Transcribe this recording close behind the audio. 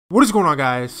What is going on,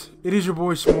 guys? It is your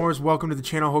boy Smorz. Welcome to the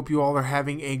channel. Hope you all are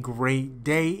having a great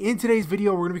day. In today's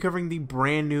video, we're going to be covering the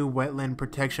brand new Wetland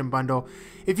Protection Bundle.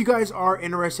 If you guys are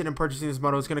interested in purchasing this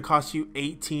bundle, it's going to cost you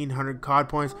 1,800 COD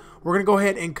points. We're going to go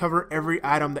ahead and cover every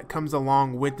item that comes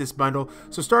along with this bundle.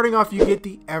 So starting off, you get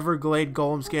the Everglade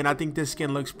Golem skin. I think this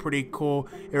skin looks pretty cool.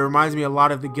 It reminds me a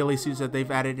lot of the ghillie suits that they've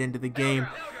added into the game.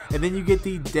 And then you get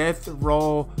the Death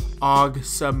Roll AUG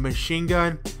submachine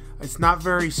gun. It's not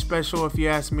very special if you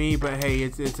ask me, but hey,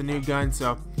 it's a new gun.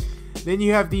 So then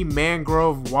you have the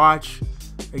Mangrove Watch.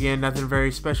 Again, nothing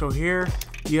very special here.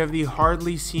 You have the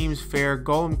Hardly Seems Fair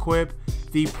Golem Quip,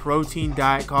 the Protein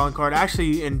Diet calling card. I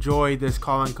actually enjoy this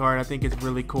calling card. I think it's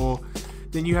really cool.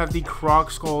 Then you have the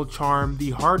Croc Skull Charm, the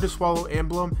Hard to Swallow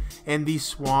Emblem, and the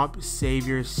Swamp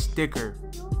Savior sticker.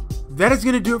 That is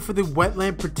going to do it for the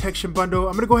Wetland Protection Bundle.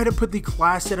 I'm going to go ahead and put the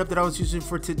class setup that I was using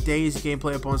for today's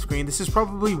gameplay up on screen. This is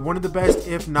probably one of the best,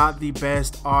 if not the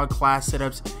best, AUG class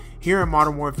setups here in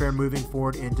Modern Warfare moving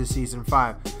forward into Season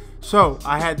 5. So,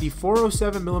 I had the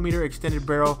 407mm extended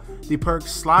barrel, the perk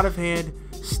Sleight of Hand,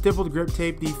 stippled grip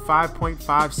tape, the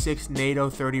 5.56 NATO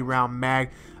 30 round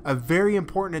mag. A very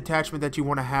important attachment that you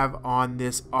want to have on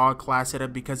this AUG class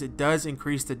setup because it does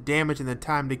increase the damage and the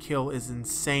time to kill is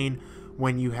insane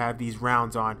when you have these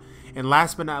rounds on. And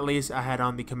last but not least, I had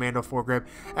on the Commando foregrip.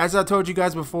 As I told you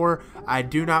guys before, I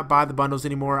do not buy the bundles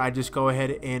anymore. I just go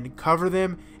ahead and cover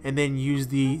them and then use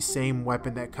the same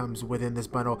weapon that comes within this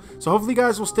bundle. So hopefully you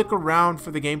guys will stick around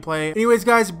for the gameplay. Anyways,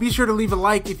 guys, be sure to leave a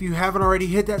like if you haven't already.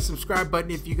 Hit that subscribe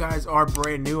button if you guys are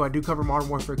brand new. I do cover Modern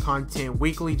Warfare content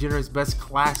weekly, generous best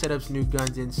class setups, new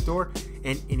guns in store,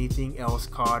 and anything else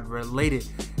COD related.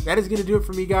 That is going to do it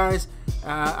for me, guys.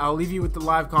 I'll leave you with the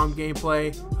live comm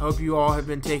gameplay. Hope you all have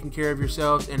been taking care of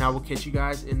yourselves, and I will catch you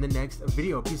guys in the next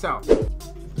video. Peace out.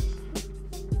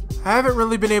 I haven't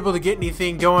really been able to get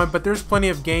anything going, but there's plenty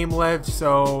of game left,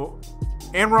 so...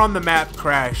 And we're on the map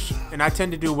Crash, and I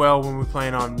tend to do well when we're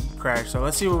playing on Crash, so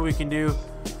let's see what we can do.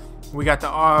 We got the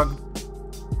AUG.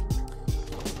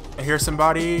 I hear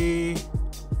somebody.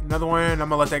 Another one. I'm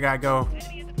gonna let that guy go.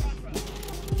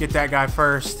 Get that guy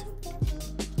first.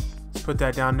 Let's put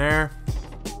that down there,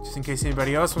 just in case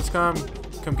anybody else wants to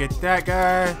come get that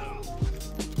guy.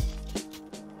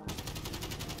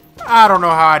 I don't know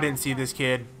how I didn't see this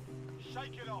kid.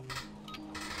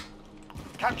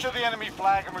 Capture the enemy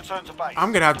flag and return to base.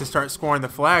 I'm gonna have to start scoring the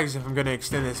flags if I'm gonna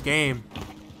extend this game.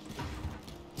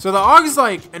 So the AUG is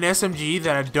like an SMG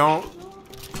that I don't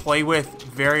play with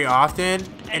very often,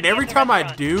 and every time I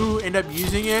do end up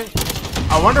using it,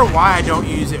 I wonder why I don't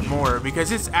use it more,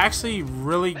 because it's actually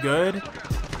really good,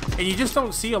 and you just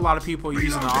don't see a lot of people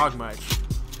using the AUG much.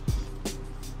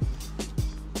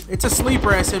 It's a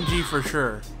sleeper SMG for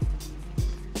sure.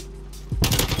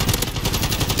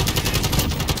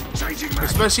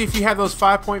 Especially if you have those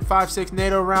 5.56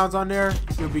 NATO rounds on there,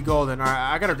 you'll be golden. Alright,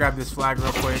 I gotta grab this flag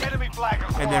real quick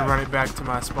and then run it back to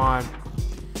my spawn.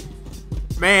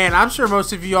 Man, I'm sure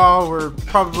most of y'all were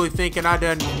probably thinking I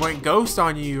done went ghost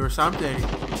on you or something.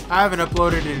 I haven't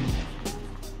uploaded in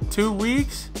 2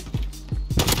 weeks.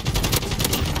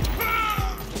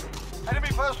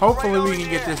 Hopefully we can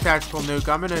get this tactical nuke.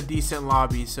 I'm in a decent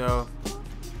lobby, so...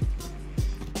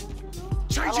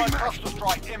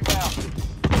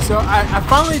 So I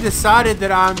finally decided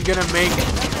that I'm gonna make...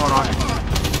 Hold on.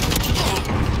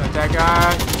 Got that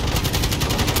guy.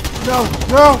 No,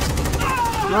 no!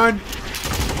 Run.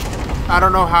 I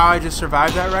don't know how I just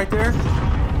survived that right there.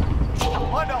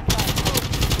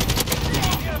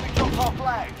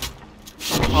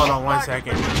 Hold on 1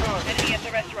 second.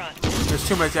 There's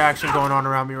too much action going on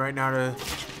around me right now to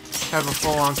have a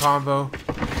full-on combo.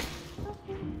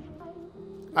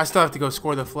 I still have to go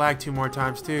score the flag 2 more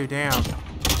times too, damn.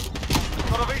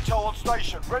 Got a VTOL on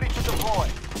station, ready to deploy.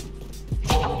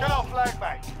 Get our flag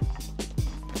back.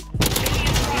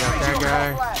 Got that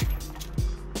guy.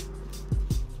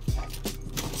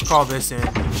 Let's call this in.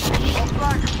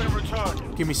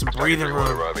 Give me some breathing room.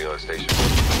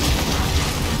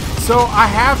 So I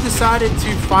have decided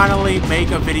to finally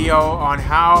make a video on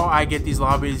how I get these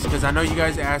lobbies, because I know you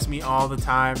guys ask me all the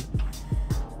time.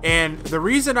 And the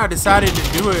reason I decided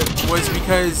to do it was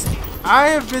because I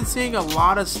have been seeing a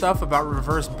lot of stuff about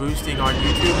reverse boosting on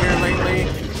YouTube here lately.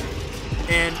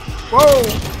 And, whoa!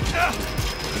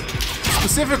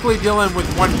 Specifically dealing with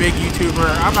one big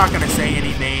YouTuber. I'm not going to say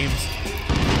any names.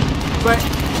 But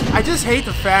I just hate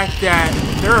the fact that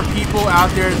there are people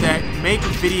out there that make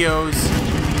videos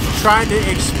trying to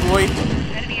exploit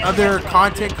other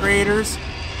content creators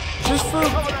just for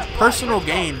personal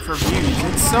gain, for views.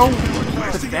 It's so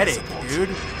pathetic,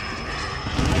 dude.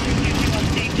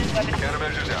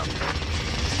 Countermeasures out.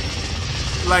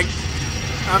 like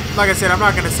I said, I'm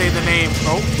not gonna say the name.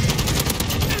 Oh,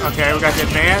 okay, we got the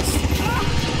advanced.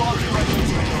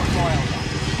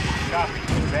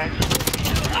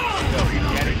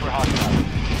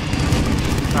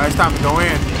 Alright, it's time to go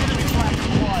in.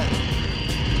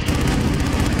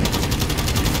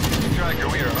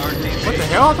 What the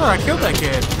hell? I thought I killed that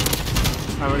kid.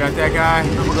 Alright, we got that guy.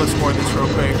 I'm gonna go score this real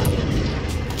quick.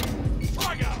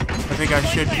 I think I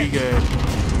should be good.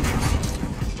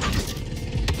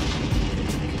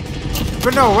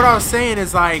 But no, what I was saying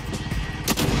is like,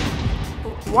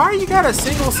 why you gotta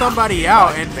single somebody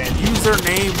out and use their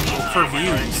name for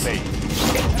views?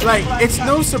 Like, it's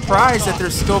no surprise that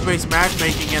there's skill-based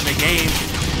matchmaking in the game.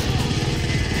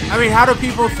 I mean, how do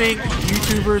people think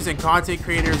YouTubers and content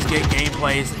creators get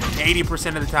gameplays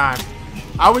 80% of the time?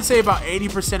 I would say about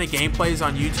 80% of gameplays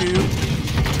on YouTube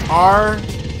are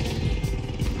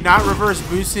not reverse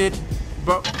boosted,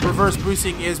 but reverse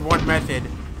boosting is one method.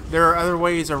 There are other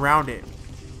ways around it.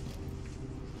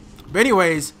 But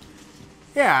anyways,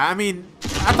 yeah, I mean,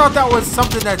 I thought that was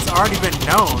something that's already been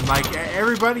known. Like,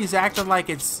 everybody's acting like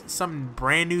it's some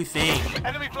brand new thing.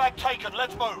 Enemy flag taken,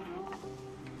 let's move.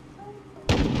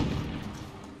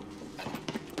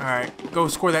 Alright, go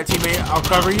score that teammate. I'll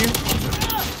cover you.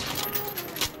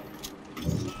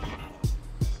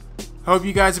 Hope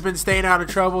you guys have been staying out of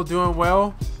trouble, doing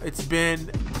well. It's been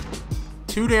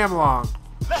too damn long.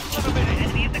 Less than a minute.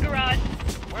 Enemy in the garage.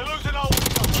 We're losing all.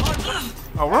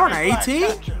 Oh, we're on an 18?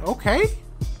 Okay.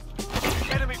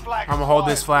 Enemy flag. I'm gonna hold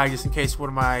this flag just in case one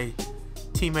of my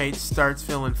teammates starts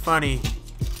feeling funny.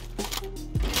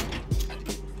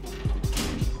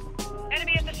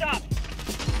 Enemy at the shop.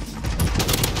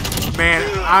 Man,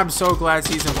 I'm so glad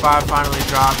Season 5 finally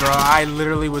dropped, bro. I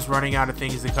literally was running out of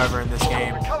things to cover in this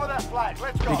game. Cover that flag.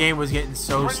 Let's go. The game was getting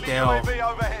so Friendly stale.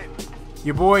 UAV overhead.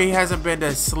 Your boy hasn't been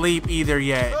to sleep either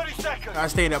yet. 30 seconds. I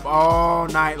stayed up all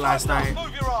night last night,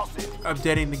 Move your asses.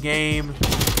 updating the game,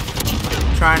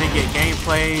 trying to get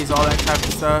gameplays, all that type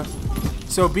of stuff.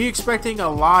 So be expecting a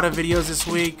lot of videos this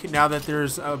week now that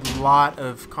there's a lot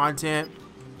of content.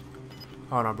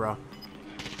 Hold on, bro.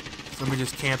 So let me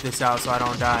just camp this out so I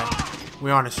don't die.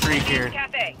 We're on a streak here.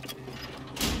 Cafe.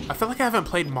 I feel like I haven't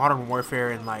played Modern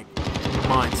Warfare in like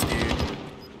months, dude.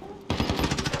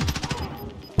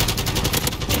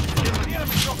 The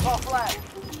enemy dropped our flag.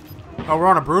 Oh, we're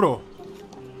on a brutal.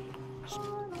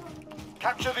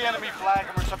 Capture the enemy flag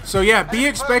and return. So yeah, be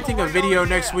expecting a video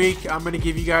next week. I'm gonna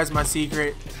give you guys my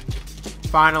secret.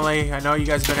 Finally, I know you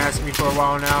guys have been asking me for a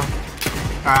while now.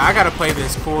 Alright, I gotta play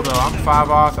this cool though. I'm 5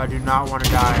 off. I do not want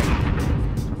to die.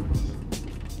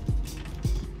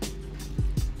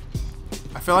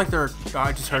 I feel like they're. Oh,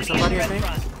 I just heard somebody, I think.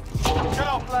 Get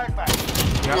our flag back.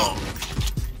 Yep.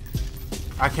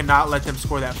 I cannot let them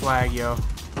score that flag, yo.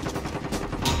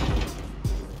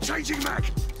 Changing mag.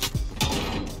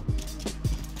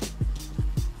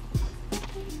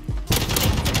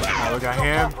 Alright, we got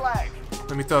him.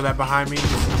 Let me throw that behind me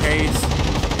just in case.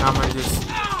 Now I'm gonna just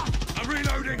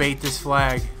bait this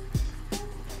flag.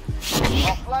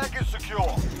 Our flag is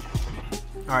secure.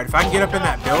 Alright, if I can get up in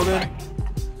that building,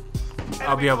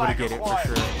 I'll be able to get it for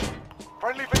sure.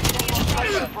 Friendly vehicles on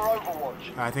station for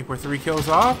Overwatch. I think we're 3 kills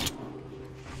off.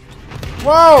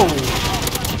 Whoa!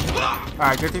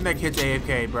 Alright, good thing that kid's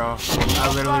AFK, bro.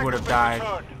 I literally would have died.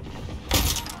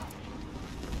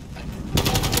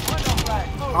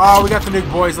 Oh, we got the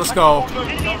nuke, boys. Let's go.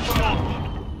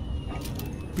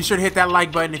 Be sure to hit that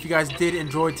like button if you guys did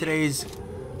enjoy today's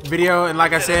video. And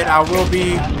like I said, I will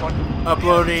be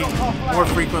uploading more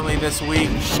frequently this week,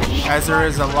 as there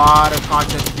is a lot of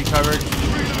content to be covered.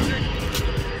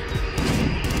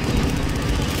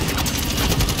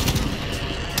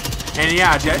 And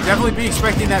yeah, definitely be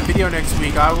expecting that video next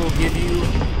week. I will give you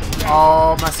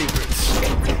all my secrets.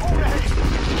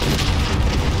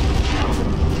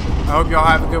 I hope y'all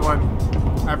have a good one.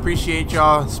 I appreciate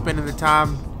y'all spending the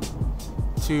time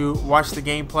to watch the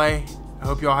gameplay. I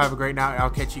hope y'all have a great night. I'll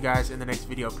catch you guys in the next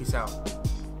video. Peace out.